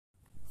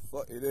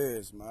Fuck it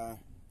is, man.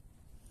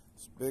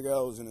 It's big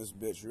L's in this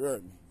bitch, you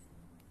heard me?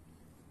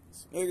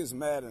 This niggas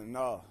mad and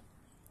all.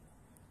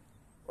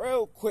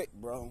 Real quick,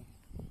 bro.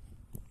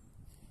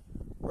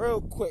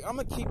 Real quick.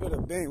 I'ma keep it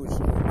a bean with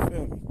y'all, you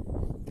feel me?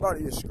 About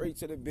to get straight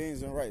to the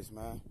beans and rice,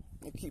 man.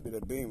 I'ma keep it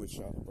a bean with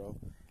y'all, bro.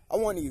 I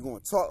wasn't even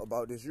gonna talk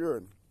about this, you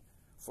heard me?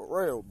 For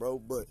real, bro,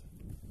 but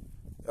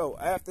yo,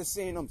 after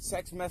seeing them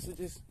text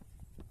messages,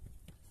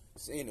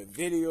 seeing the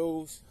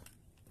videos,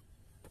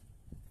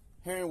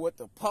 hearing what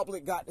the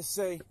public got to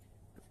say,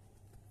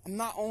 I'm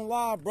not gonna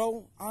lie,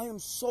 bro. I am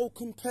so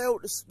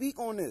compelled to speak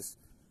on this.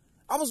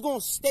 I was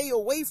gonna stay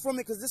away from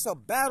it because this is a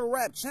battle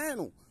rap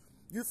channel.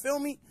 You feel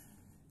me?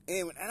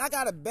 And I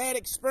got a bad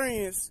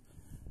experience,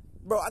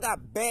 bro. I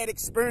got bad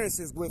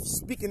experiences with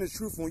speaking the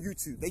truth on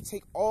YouTube. They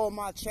take all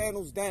my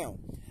channels down.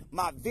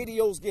 My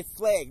videos get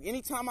flagged.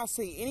 Anytime I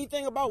say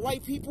anything about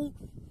white people,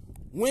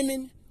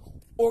 women,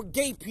 or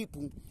gay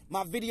people,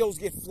 my videos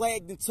get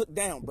flagged and took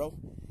down, bro.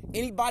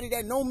 Anybody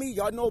that know me,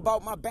 y'all know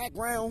about my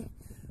background,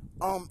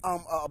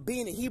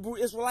 being a Hebrew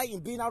Israelite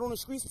and being out on the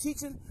streets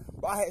teaching.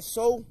 But I had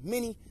so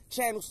many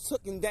channels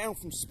taken down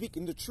from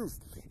speaking the truth.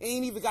 It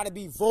ain't even got to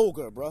be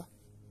vulgar, bro.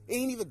 It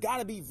ain't even got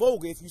to be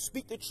vulgar. If you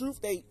speak the truth,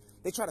 they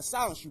try to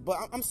silence you. But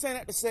I'm saying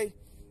that to say,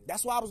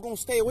 that's why I was going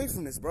to stay away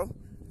from this, bro.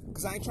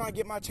 Because I ain't trying to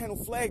get my channel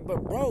flagged.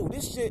 But, bro,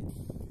 this shit,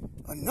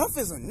 enough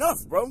is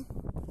enough, bro.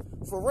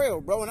 For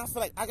real, bro. And I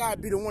feel like I got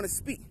to be the one to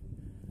speak.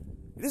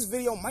 This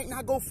video might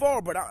not go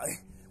far, but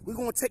we're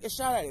going to take a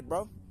shot at it,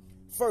 bro.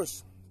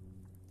 First,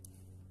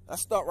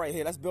 let's start right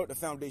here. Let's build the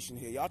foundation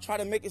here. Y'all try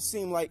to make it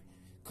seem like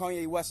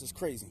Kanye West is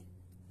crazy,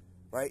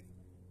 right?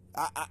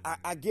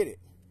 I get it.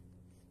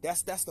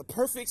 That's the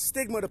perfect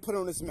stigma to put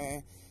on this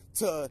man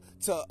to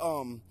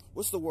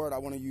what's the word I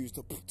want to use,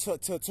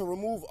 to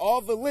remove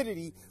all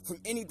validity from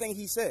anything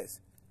he says.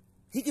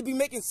 He could be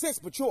making sense,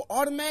 but you'll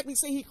automatically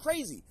say he's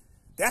crazy.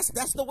 That's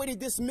the way to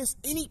dismiss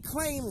any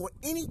claim or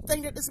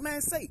anything that this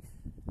man say.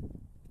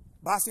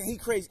 By saying he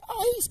crazy.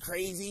 Oh, he's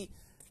crazy.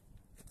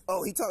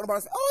 Oh, he talking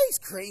about, oh, he's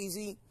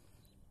crazy.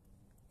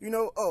 You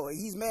know, oh,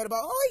 he's mad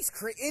about, oh, he's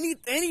crazy.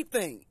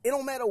 Anything. It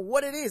don't matter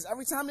what it is.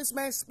 Every time this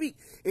man speak,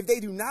 if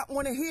they do not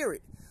want to hear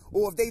it,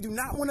 or if they do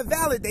not want to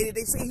validate it,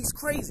 they say he's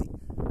crazy.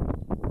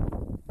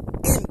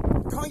 And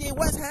Kanye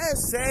West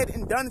has said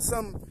and done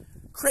some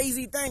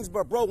crazy things,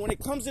 but bro, when it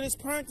comes to this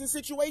parenting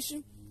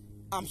situation,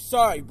 I'm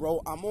sorry, bro.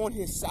 I'm on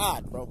his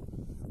side, bro.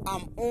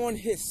 I'm on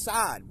his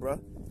side,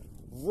 bro.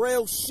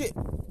 Real shit.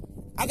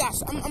 I'm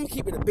gonna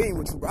keep it a bean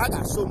with you, bro. I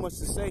got so much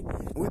to say,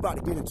 and we about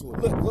to get into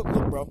it. Look,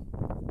 bro.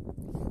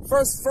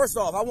 First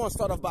off, I want to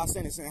start off by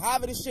saying this.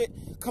 However this shit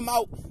come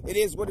out, it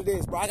is what it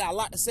is, bro. I got a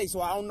lot to say,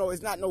 so I don't know.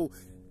 It's not no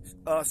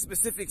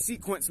specific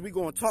sequence we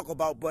gonna talk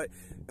about, but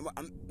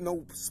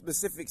no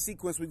specific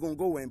sequence we gonna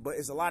go in. But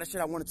it's a lot of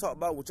shit I want to talk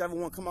about. Whichever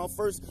one come out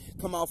first.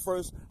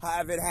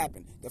 However it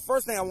happened. The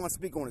first thing I want to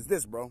speak on is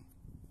this, bro.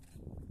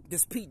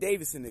 This Pete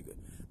Davidson nigga,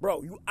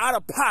 bro. You out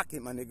of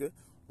pocket, my nigga.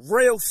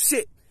 Real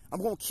shit.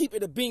 I'm going to keep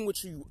it a bean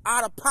with you. You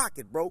out of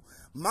pocket, bro.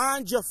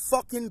 Mind your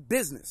fucking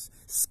business.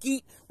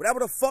 Skeet, whatever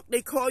the fuck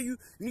they call you,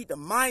 you need to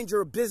mind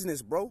your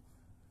business, bro.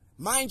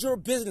 Mind your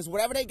business.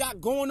 Whatever they got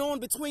going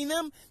on between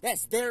them,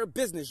 that's their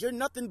business. You're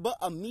nothing but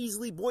a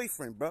measly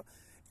boyfriend, bro.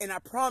 And I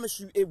promise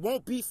you, it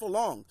won't be for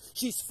long.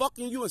 She's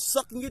fucking you and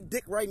sucking your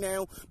dick right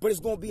now, but it's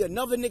going to be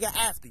another nigga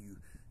after you.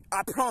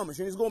 I promise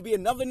you, there's going to be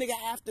another nigga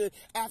after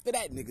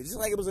that nigga. Just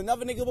like it was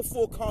another nigga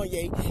before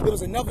Kanye. It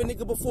was another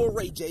nigga before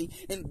Ray J.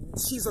 And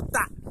she's a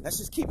thot. Let's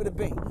just keep it a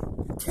bean.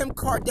 Kim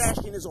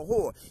Kardashian is a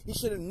whore. He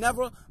should have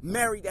never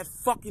married that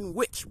fucking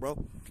witch,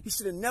 bro. He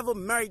should have never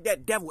married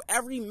that devil.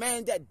 Every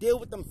man that deal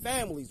with them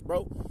families,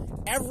 bro.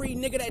 Every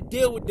nigga that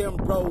deal with them,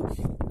 bro,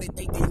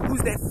 they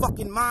lose their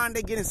fucking mind.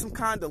 They get in some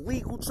kind of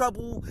legal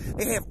trouble.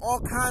 They have all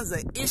kinds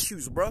of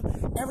issues, bro.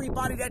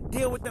 Everybody that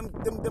deal with them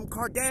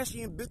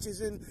Kardashian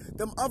bitches and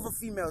them other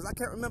females. I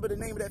can't remember the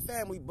name of that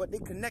family, but they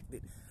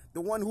connected.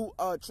 The one who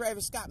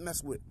Travis Scott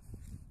messed with.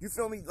 You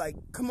feel me? Like,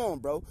 come on,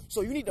 bro.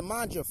 So you need to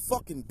mind your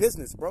fucking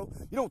business, bro.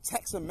 You don't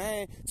text a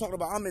man talking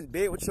about I'm in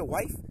bed with your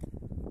wife.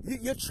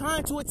 You're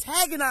trying to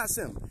antagonize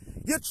him.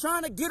 You're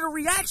trying to get a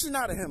reaction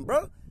out of him,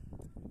 bro.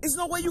 There's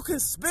no way you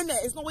can spin that.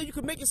 There's no way you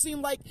can make it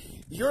seem like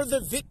you're the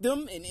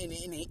victim and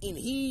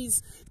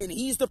he's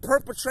the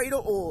perpetrator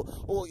or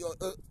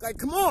like,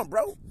 come on,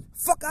 bro.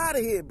 Fuck out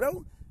of here,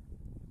 bro.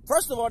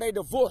 First of all, they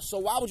divorced, so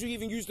why would you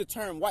even use the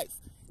term wife?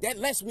 That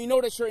lets me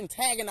know that you're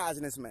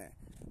antagonizing this man.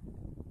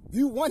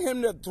 You want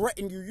him to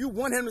threaten you. You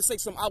want him to say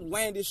some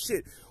outlandish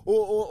shit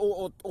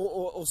or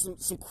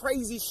some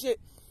crazy shit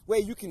where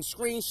you can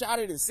screenshot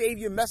it and save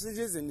your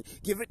messages and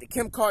give it to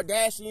Kim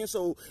Kardashian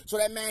so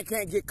that man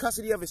can't get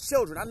custody of his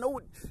children. I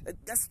know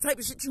that's the type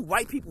of shit you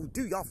white people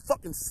do. Y'all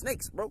fucking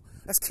snakes, bro.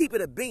 Let's keep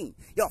it a bean.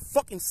 Y'all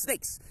fucking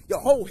snakes. Your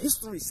whole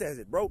history says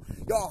it, bro.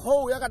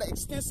 Y'all got an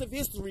extensive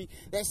history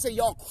that say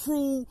y'all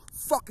cruel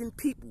fucking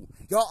people.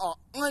 Y'all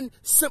are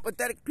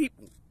unsympathetic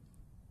people.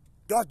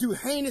 Y'all do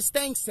heinous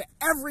things to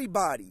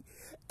everybody.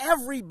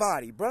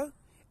 Everybody, bro.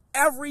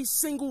 Every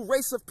single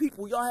race of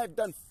people y'all have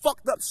done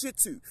fucked up shit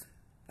to.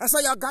 That's how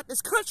y'all got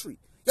this country.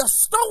 Y'all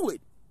stole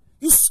it.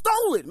 You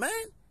stole it, man.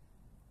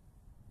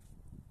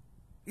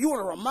 You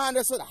want to remind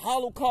us of the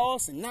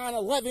Holocaust and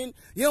 9/11.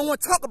 You don't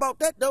want to talk about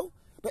that, though.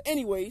 But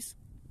anyways,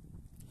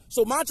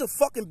 so mind your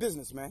fucking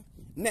business, man.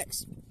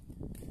 Next.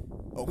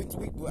 Oh, I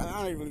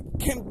don't even,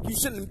 Kim, you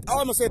shouldn't, all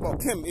I'm going to say about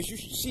Kim is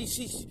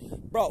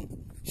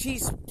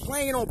she's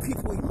playing on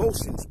people's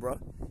emotions, bro.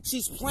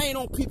 She's playing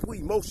on people's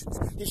emotions.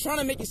 They're trying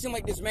to make it seem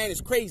like this man is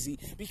crazy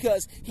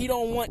because he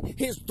don't want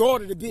his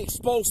daughter to be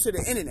exposed to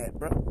the internet,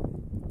 bro.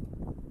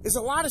 There's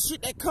a lot of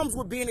shit that comes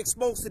with being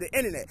exposed to the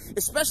internet,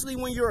 especially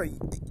when you're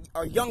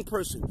a young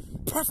person,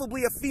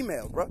 preferably a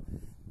female, bro.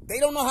 They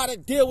don't know how to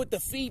deal with the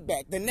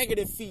feedback, the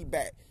negative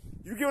feedback.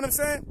 You get what I'm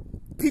saying?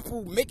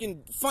 People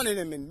making fun of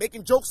them and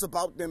making jokes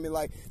about them and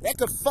like, that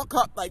could fuck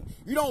up. Like,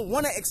 you don't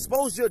want to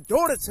expose your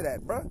daughter to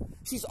that, bro.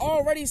 She's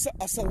already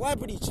a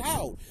celebrity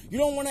child. You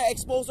don't want to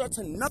expose her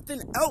to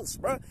nothing else,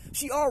 bro.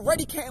 She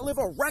already can't live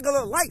a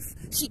regular life.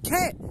 She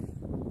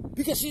can't.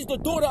 Because she's the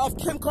daughter of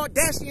Kim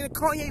Kardashian and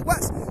Kanye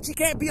West. She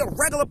can't be a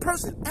regular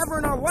person ever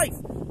in her life.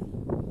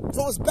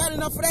 So it's bad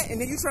enough for that,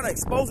 and then you trying to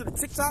expose her to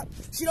TikTok.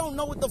 She don't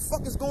know what the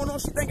fuck is going on.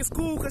 She think it's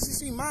cool because she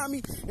see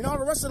mommy and all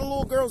the rest of the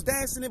little girls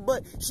dancing it,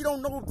 but she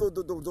don't know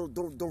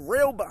the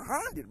real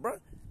behind it, bro.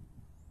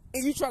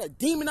 And you try to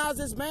demonize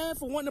this man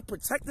for wanting to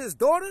protect his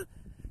daughter,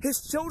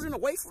 his children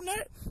away from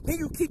that. Then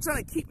you keep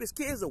trying to keep his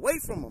kids away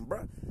from him,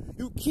 bro.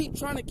 You keep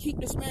trying to keep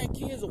this man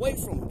kids away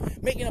from him,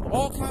 making up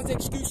all kinds of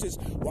excuses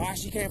why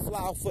she can't fly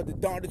out for the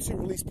Dawn to 2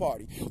 release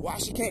party, why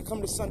she can't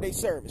come to Sunday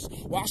service,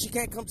 why she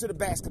can't come to the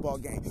basketball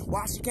game,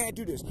 why she can't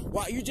do this,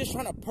 why you just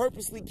trying to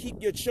purposely keep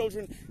your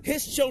children,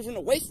 his children,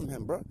 away from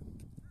him, bro.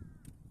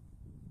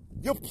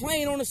 You're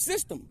playing on the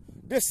system.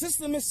 The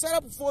system is set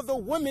up for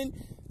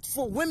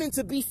women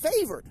to be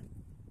favored.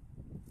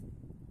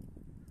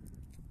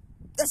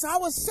 That's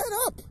how it's set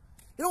up.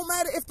 It don't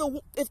matter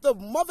if the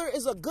mother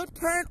is a good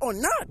parent or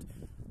not.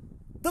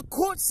 The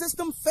court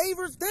system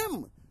favors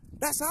them.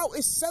 That's how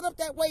it's set up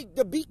that way,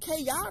 to be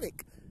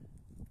chaotic.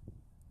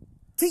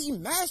 To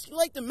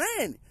emasculate the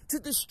man. To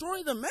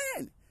destroy the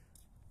man.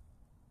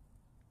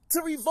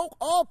 To revoke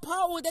all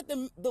power that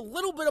the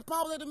little bit of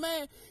power that the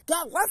man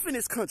got left in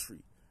this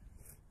country.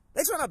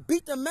 They trying to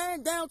beat the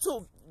man down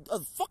to a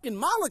fucking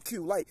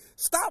molecule. Like,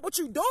 stop what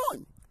you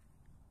doing.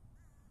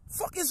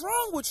 Fuck is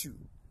wrong with you?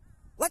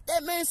 Let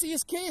that man see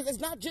his kids. It's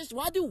not just,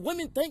 why do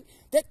women think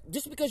that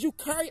just because you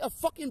carry a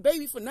fucking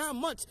baby for 9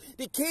 months,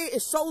 the kid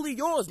is solely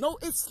yours? No,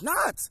 it's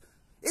not.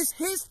 It's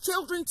his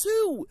children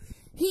too.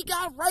 He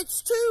got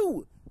rights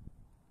too.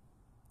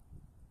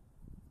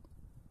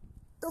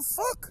 The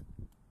fuck?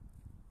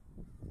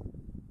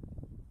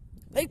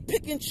 They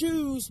pick and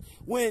choose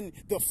when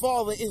the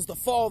father is the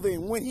father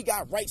and when he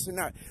got rights or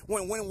not.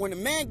 When a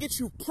man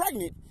gets you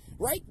pregnant,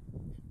 right?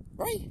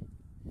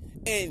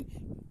 And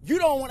you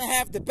don't want to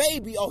have the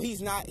baby. Oh,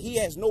 he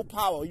has no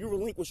power. You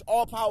relinquish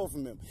all power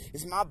from him.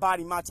 It's my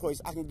body, my choice.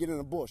 I can get an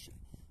abortion,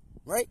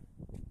 right?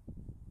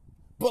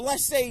 But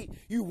let's say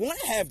you want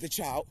to have the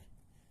child,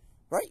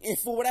 right? And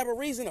for whatever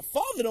reason, the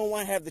father don't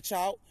want to have the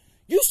child.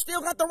 You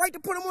still got the right to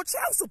put him on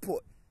child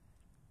support.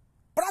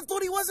 But I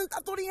thought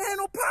he had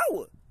no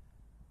power.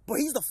 But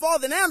he's the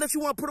father now that you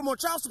want to put him on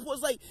child support.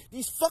 It's like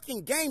these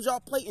fucking games y'all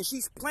play, and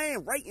she's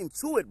playing right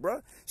into it,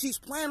 bro. She's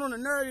playing on the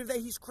narrative that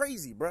he's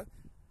crazy, bro.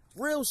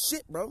 Real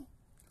shit, bro.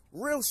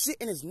 Real shit,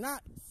 and it's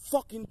not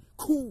fucking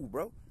cool,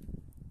 bro.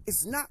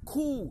 It's not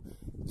cool.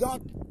 Y'all,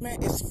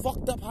 man, it's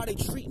fucked up how they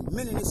treat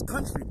men in this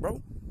country,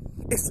 bro.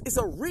 It's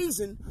a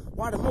reason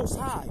why the Most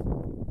High.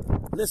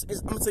 Listen,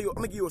 I'm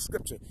gonna give you a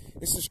scripture.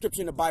 It's a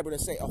scripture in the Bible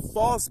that say a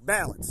false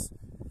balance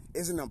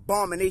is an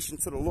abomination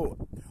to the Lord.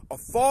 A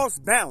false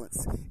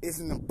balance is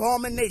an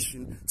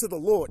abomination to the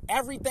Lord.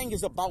 Everything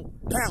is about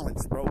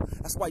balance, bro.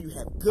 That's why you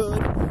have good,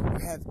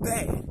 you have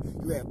bad,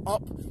 you have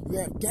up, you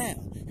have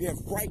down, you have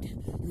right,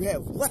 you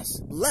have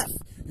left,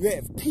 you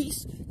have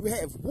peace, you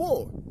have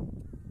war.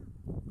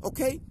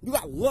 Okay? You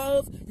got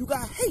love, you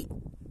got hate.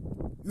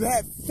 You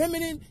have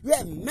feminine, you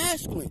have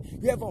masculine.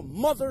 You have a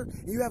mother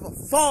and you have a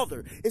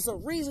father. It's a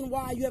reason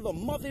why you have a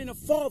mother and a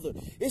father.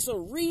 It's a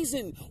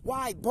reason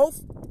why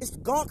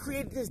God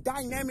created this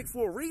dynamic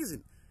for a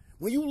reason.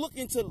 When you look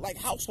into like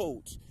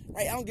households,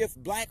 right? I don't give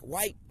black,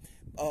 white,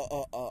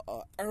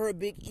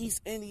 Arabic,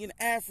 East Indian,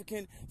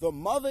 African. The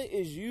mother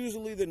is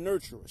usually the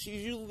nurturer.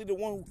 She's usually the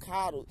one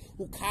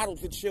who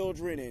coddles the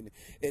children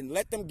and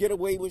let them get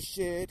away with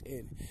shit.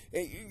 And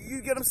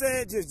you get what I'm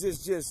saying?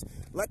 Just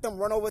let them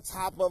run over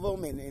top of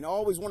them and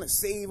always want to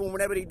save them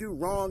whenever they do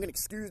wrong and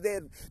excuse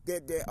their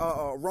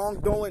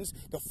wrongdoings.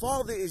 The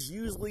father is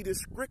usually the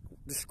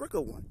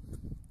stricter one.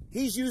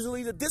 He's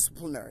usually the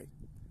disciplinary.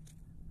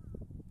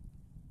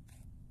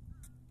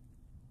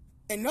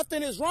 And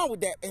nothing is wrong with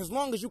that as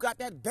long as you got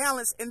that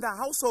balance in the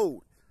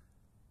household.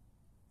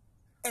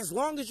 As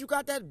long as you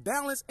got that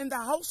balance in the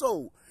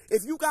household.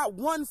 If you got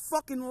one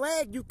fucking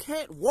leg, you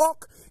can't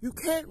walk, you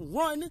can't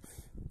run,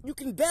 you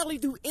can barely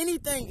do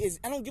anything.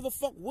 I don't give a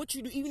fuck what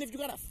you do, even if you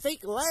got a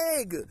fake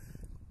leg.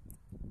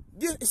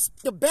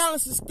 The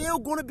balance is still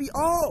going to be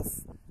off.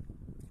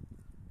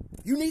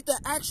 You need the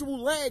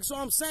actual leg. So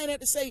I'm saying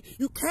that to say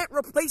you can't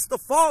replace the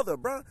father,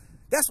 bro.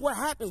 That's what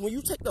happens. When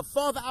you take the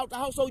father out the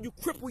household, you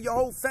cripple your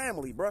whole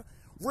family, bro.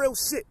 Real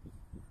shit.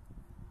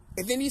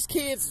 And then these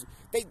kids,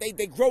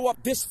 they grow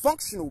up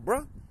dysfunctional,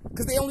 bro.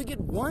 Because they only get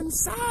one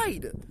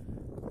side.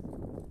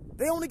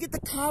 They only get the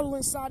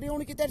coddling side. They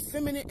only get that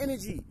feminine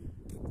energy.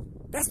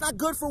 That's not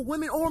good for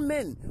women or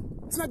men.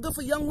 It's not good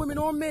for young women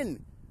or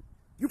men.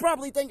 You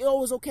probably think,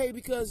 oh, it's okay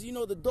because, you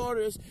know, the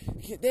daughters,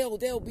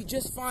 they'll be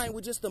just fine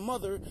with just the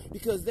mother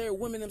because they're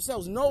women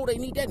themselves. No, they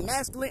need that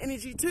masculine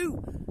energy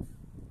too.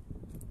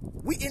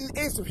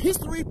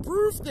 History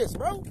proves this,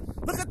 bro.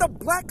 Look at the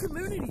black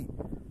community.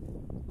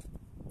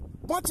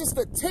 Bunch of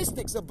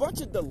statistics, a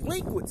bunch of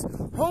delinquents,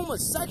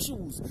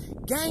 homosexuals,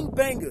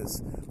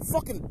 gangbangers,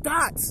 fucking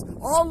dots,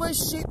 all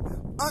this shit,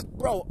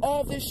 bro,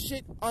 all this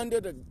shit under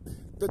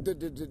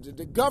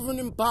the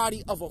governing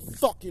body of a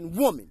fucking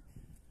woman.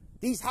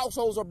 These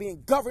households are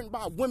being governed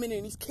by women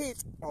and these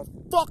kids are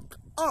fucked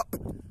up.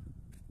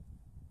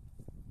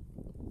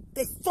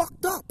 They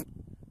fucked up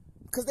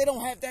because they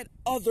don't have that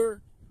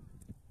other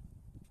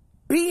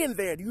being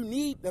there. You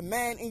need the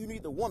man and you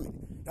need the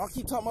woman. Y'all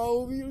keep talking about,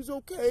 oh, it's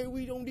okay,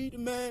 we don't need the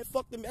man.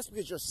 Fuck them. That's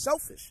because you're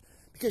selfish.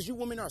 Because you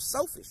women are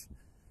selfish.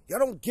 Y'all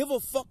don't give a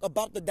fuck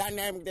about the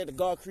dynamic that the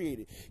God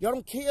created. Y'all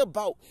don't care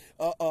about,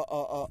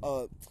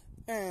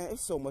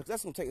 it's so much.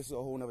 That's going to take us to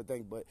a whole nother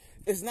thing, but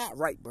it's not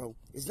right, bro.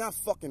 It's not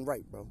fucking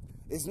right, bro.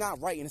 It's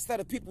not right. And instead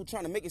of people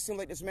trying to make it seem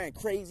like this man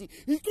crazy,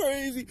 he's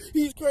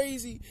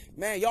crazy,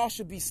 man, y'all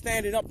should be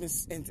standing up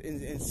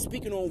and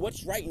speaking on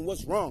what's right and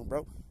what's wrong,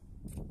 bro.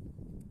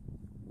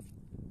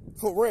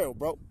 For real,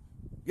 bro.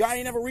 Y'all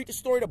ain't never read the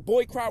story of the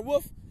boy cried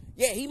wolf?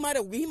 Yeah, he might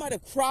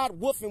have cried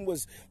wolf and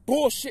was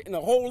bullshitting a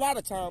whole lot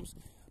of times,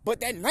 but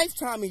that ninth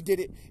time he did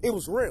it, it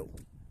was real.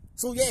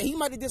 So yeah, he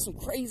might have did some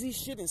crazy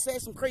shit and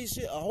said some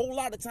crazy shit a whole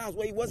lot of times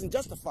where he wasn't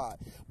justified.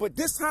 But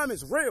this time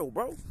it's real,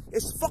 bro.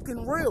 It's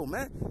fucking real,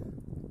 man.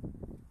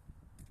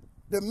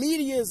 The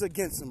media is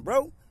against him,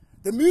 bro.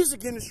 The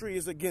music industry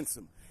is against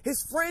him.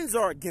 His friends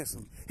are against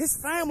him. His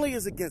family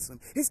is against him.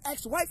 His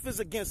ex-wife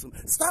is against him.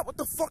 Stop what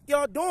the fuck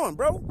y'all doing,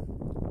 bro.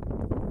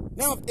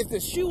 Now, if the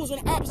shoe was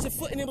on the opposite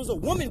foot and it was a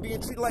woman being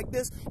treated like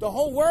this, the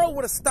whole world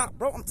would have stopped,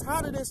 bro. I'm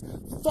tired of this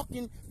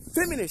fucking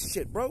feminist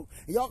shit, bro.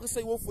 And y'all can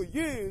say, well, for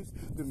years,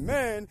 the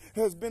man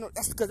has been...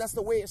 That's because that's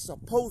the way it's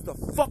supposed to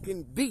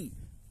fucking be.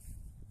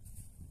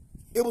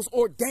 It was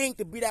ordained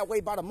to be that way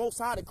by the Most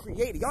High, the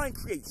Creator. Y'all ain't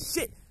create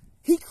shit.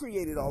 He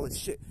created all this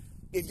shit.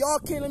 If y'all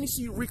can, let me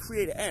see you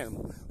recreate an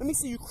animal. Let me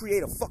see you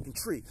create a fucking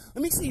tree.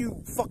 Let me see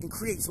you fucking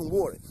create some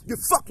water. You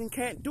fucking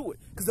can't do it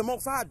because the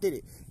Most High did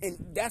it.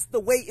 And that's the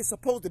way it's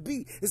supposed to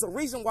be. It's a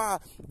reason why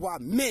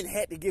men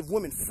had to give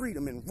women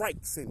freedom and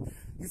rights and,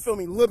 you feel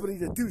me, liberty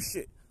to do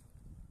shit.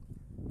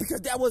 Because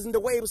that wasn't the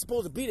way it was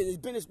supposed to be. It's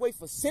been this way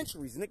for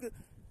centuries, nigga.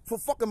 For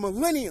fucking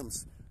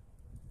millenniums.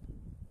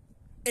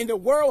 And the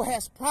world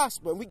has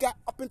prospered. And we got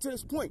up until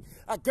this point.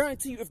 I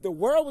guarantee you, if the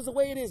world was the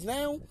way it is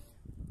now,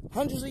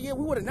 hundreds of years,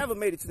 we would have never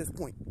made it to this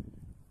point.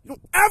 You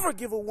don't ever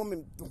give a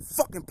woman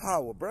fucking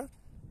power, bruh.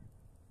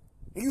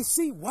 And you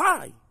see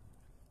why.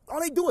 All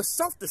they do is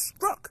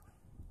self-destruct.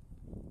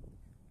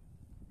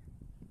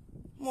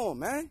 Come on,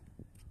 man.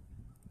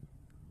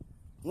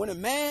 When a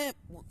man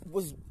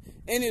was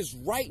in his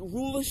right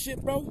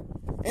rulership, bro,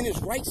 in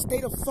his right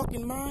state of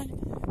fucking mind,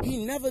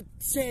 he never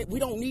said, we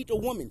don't need the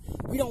woman.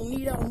 We don't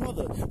need our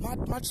mother.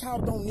 My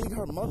child don't need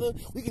her mother.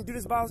 We can do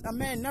this by ourselves. A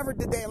man never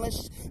did that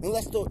unless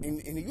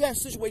and you have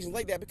situations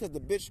like that because the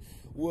bitch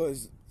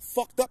was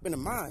fucked up in the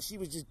mind. She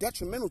was just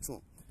detrimental to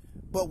him.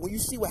 But when you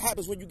see what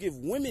happens when you give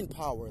women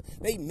power,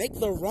 they make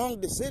the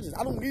wrong decisions.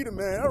 I don't need a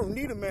man. I don't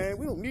need a man.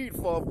 We don't need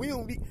father. We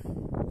don't need...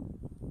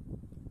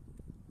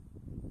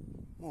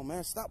 Come on,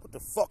 man. Stop what the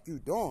fuck you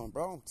doing,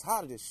 bro. I'm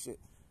tired of this shit.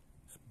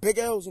 Big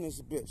L's in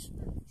this bitch.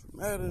 It's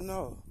mad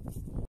enough.